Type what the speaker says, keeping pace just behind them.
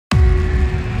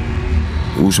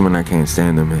Usman, I can't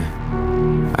stand him,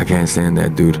 man. I can't stand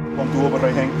that dude.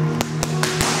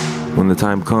 When the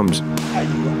time comes,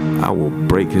 I will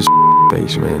break his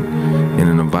face, man,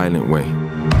 in a violent way.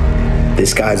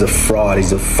 This guy's a fraud.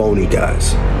 He's a phony,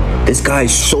 guys. This guy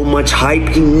is so much hype,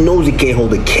 he knows he can't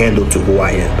hold a candle to who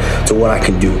I am, to what I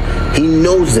can do. He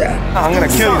knows that. I'm gonna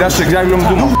kill you. That's exactly what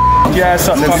I'm doing. Fuck your ass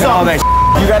up. All that.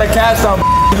 You got a cast on.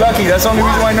 You lucky. That's the only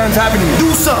reason why nothing's happening to you.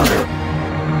 Do something.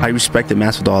 I respected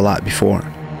Masvidal a lot before.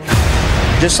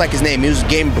 Just like his name, he was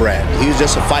game bred. He was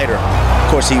just a fighter. Of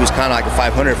course, he was kind of like a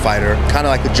 500 fighter, kind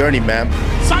of like a journeyman.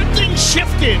 Something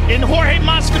shifted in Jorge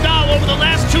Masvidal over the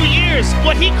last 2 years,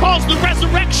 what he calls the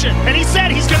resurrection. And he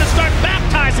said he's going to start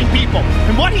baptizing people.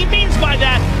 And what he means by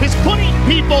that is putting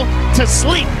people to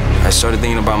sleep. I started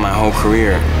thinking about my whole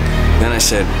career. Then I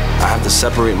said, I have to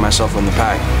separate myself from the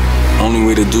pack. Only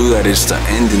way to do that is to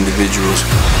end individuals.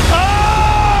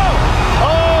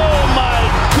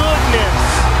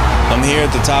 I'm here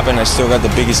at the top and I still got the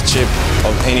biggest chip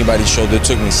of anybody's shoulder. It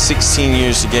took me 16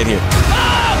 years to get here.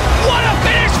 Oh, what a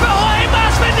finish for Jorge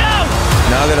Masvidal!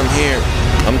 Now that I'm here,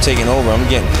 I'm taking over. I'm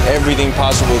getting everything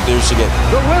possible there to get.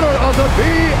 The winner of the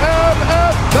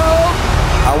BMF belt!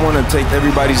 I want to take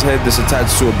everybody's head that's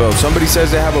attached to a belt. Somebody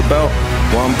says they have a belt,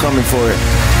 well, I'm coming for it.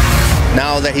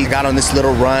 Now that he got on this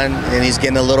little run and he's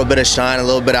getting a little bit of shine, a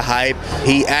little bit of hype,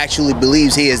 he actually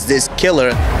believes he is this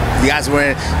killer. The guy's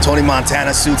wearing Tony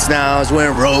Montana suits now, he's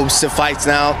wearing robes to fights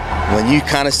now. When you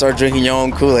kind of start drinking your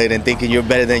own Kool-Aid and thinking you're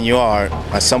better than you are,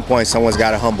 at some point someone's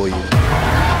got to humble you.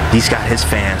 He's got his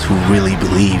fans who really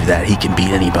believe that he can beat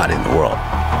anybody in the world,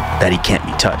 that he can't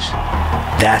be touched.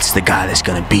 That's the guy that's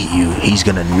gonna beat you. He's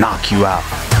gonna knock you out.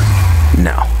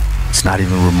 No, it's not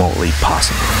even remotely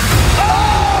possible.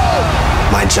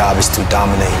 My job is to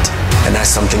dominate, and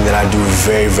that's something that I do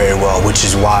very, very well, which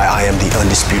is why I am the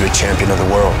undisputed champion of the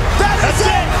world. That is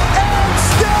it! And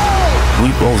still! We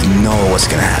both know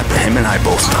what's gonna happen. Him and I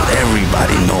both know.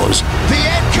 Everybody knows. The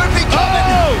end could be coming!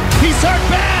 Oh, he's hurt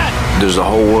bad! There's the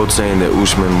whole world saying that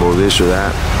Usman will this or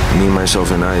that. Me, myself,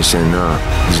 and I saying, nah,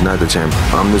 he's not the champ.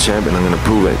 I'm the champ, and I'm gonna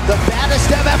prove it. The baddest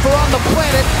MFer on the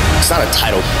planet. It's not a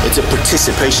title, it's a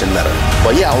participation letter.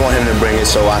 But yeah, I want him to bring it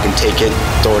so I can take it,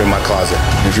 throw it in my closet.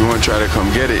 If you want to try to come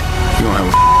get it, you're gonna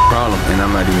have a problem, and I'm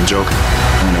not even joking.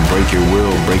 I'm gonna break your will,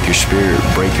 break your spirit,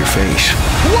 break your face.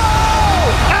 Whoa!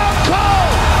 Out cold!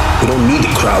 We don't need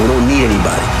the crowd, we don't need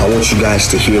anybody. I want you guys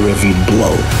to hear every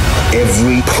blow,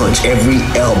 every punch, every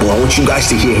elbow. I want you guys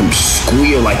to hear him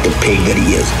squeal like the pig that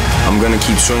he is. I'm gonna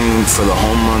keep swinging for the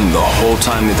home run the whole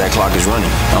time that clock is running.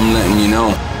 I'm letting you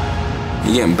know,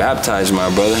 you're getting baptized,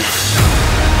 my brother.